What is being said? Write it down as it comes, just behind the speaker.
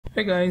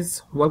Hey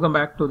guys, welcome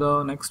back to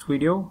the next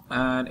video,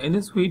 and in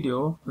this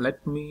video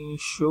let me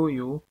show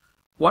you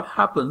what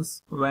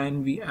happens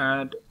when we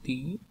add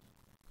the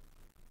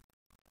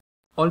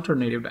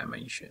alternative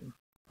dimension.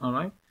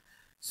 Alright,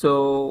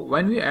 so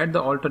when we add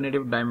the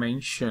alternative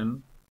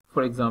dimension,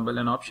 for example,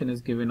 an option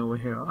is given over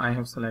here. I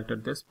have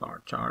selected this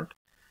bar chart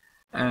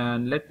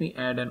and let me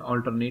add an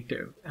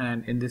alternative,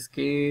 and in this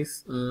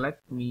case let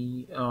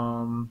me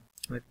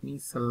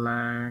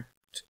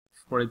select,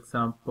 for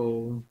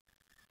example,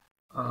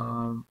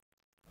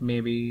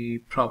 maybe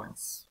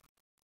province.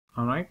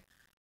 All right,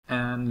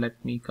 and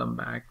let me come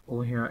back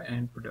over here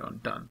and put it on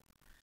done.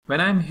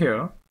 When I'm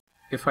here,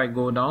 if I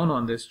go down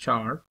on this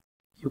chart,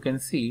 you can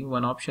see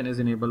one option is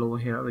enabled over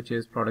here, which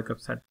is product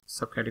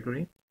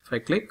subcategory. If I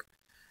click,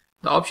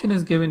 the option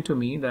is given to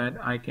me that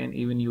I can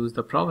even use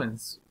the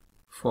province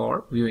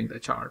for viewing the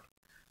chart.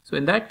 So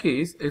in that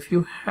case, if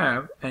you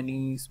have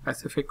any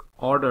specific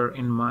order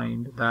in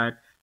mind that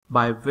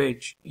by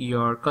which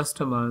your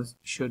customers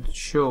should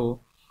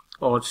show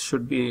or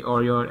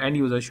your end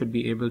user should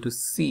be able to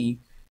see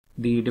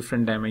the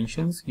different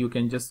dimensions, you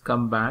can just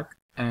come back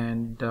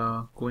and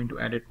go into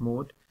edit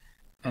mode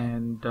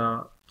and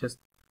just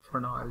for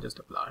now I'll just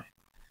apply.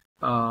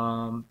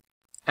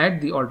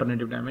 Add the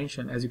alternative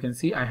dimension. As you can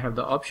see, I have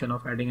the option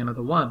of adding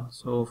another one.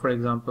 So for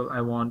example,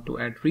 I want to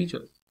add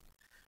regions.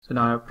 So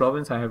now I have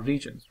province, I have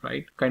regions,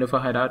 right? Kind of a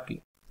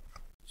hierarchy.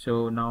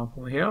 So now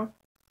over here,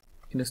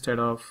 instead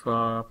of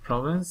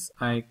province,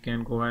 I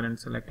can go ahead and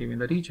select even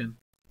the region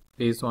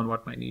based on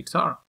what my needs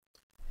are,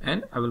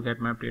 and I will get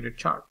my updated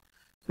chart.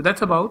 So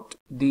that's about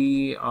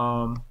the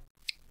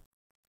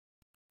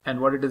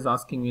and what it is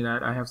asking me,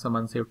 that I have some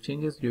unsaved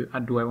changes. Do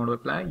I want to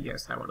apply?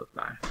 Yes, I want to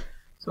apply.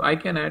 So I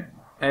can add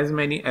as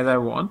many as I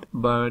want,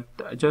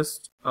 but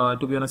just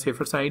to be on a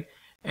safer side,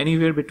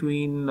 anywhere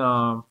between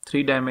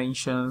 3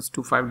 dimensions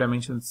to 5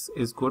 dimensions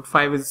is good.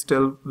 5 is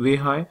still way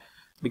high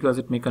because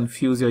it may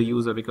confuse your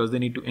user, because they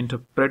need to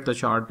interpret the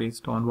chart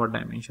based on what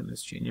dimension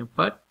is changing,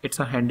 but it's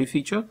a handy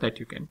feature that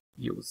you can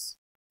use.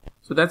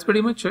 So that's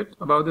pretty much it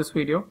about this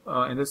video,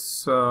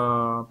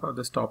 about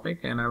this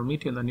topic, and I'll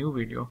meet you in the new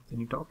video, the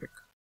new topic.